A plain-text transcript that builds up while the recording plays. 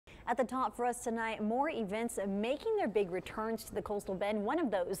At the top for us tonight, more events making their big returns to the coastal bend. One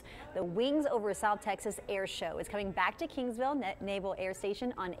of those, the Wings Over South Texas Air Show, is coming back to Kingsville Naval Air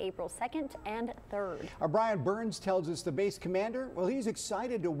Station on April 2nd and 3rd. Our Brian Burns tells us the base commander, well, he's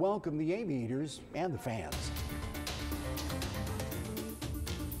excited to welcome the aviators and the fans.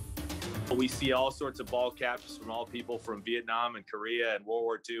 We see all sorts of ball captures from all people from Vietnam and Korea and World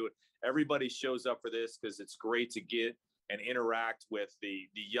War II. Everybody shows up for this because it's great to get and interact with the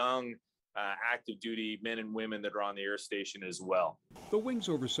young active duty men and women that are on the air station as well. The Wings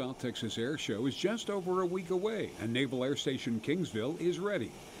Over South Texas Air Show is just over a week away, and Naval Air Station Kingsville is ready.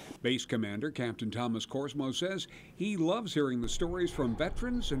 Base Commander Captain Thomas Corsmo says he loves hearing the stories from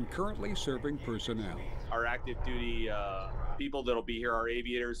veterans and currently serving personnel. Our active duty people that'll be here, our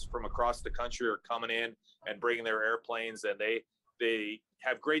aviators from across the country, are coming in and bringing their airplanes, and they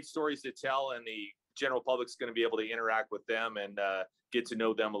have great stories to tell, and the general public's going to be able to interact with them and get to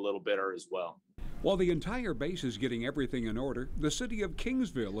know them a little better as well. While the entire base is getting everything in order, the city of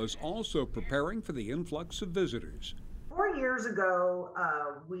Kingsville is also preparing for the influx of visitors. 4 years ago,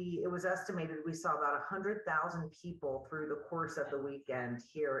 it was estimated we saw about 100,000 people through the course of the weekend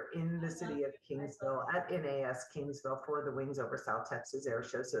here in the city of Kingsville at NAS Kingsville for the Wings Over South Texas Air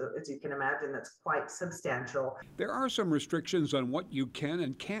Show. So as you can imagine, that's quite substantial. There are some restrictions on what you can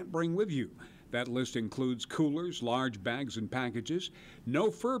and can't bring with you. That list includes coolers, large bags and packages,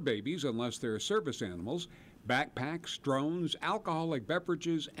 no fur babies unless they're service animals, backpacks, drones, alcoholic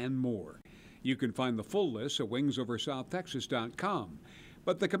beverages, and more. You can find the full list at wingsoversouth.texas.com.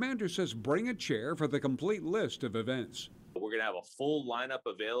 But the commander says bring a chair for the complete list of events. We're going to have a full lineup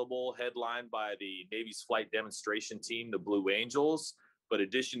available, headlined by the Navy's flight demonstration team, the Blue Angels. But in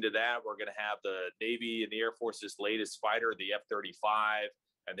addition to that, we're going to have the Navy and the Air Force's latest fighter, the F-35,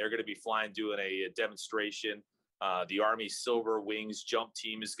 and they're going to be flying, doing a demonstration. The Army Silver Wings jump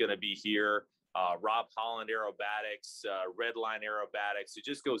team is going to be here. Rob Holland Aerobatics, Redline Aerobatics. It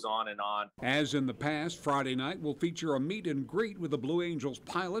just goes on and on. As in the past, Friday night will feature a meet and greet with the Blue Angels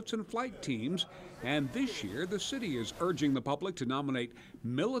pilots and flight teams. And this year, the city is urging the public to nominate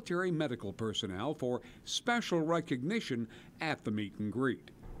military medical personnel for special recognition at the meet and greet.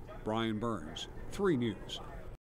 Brian Burns, 3 News.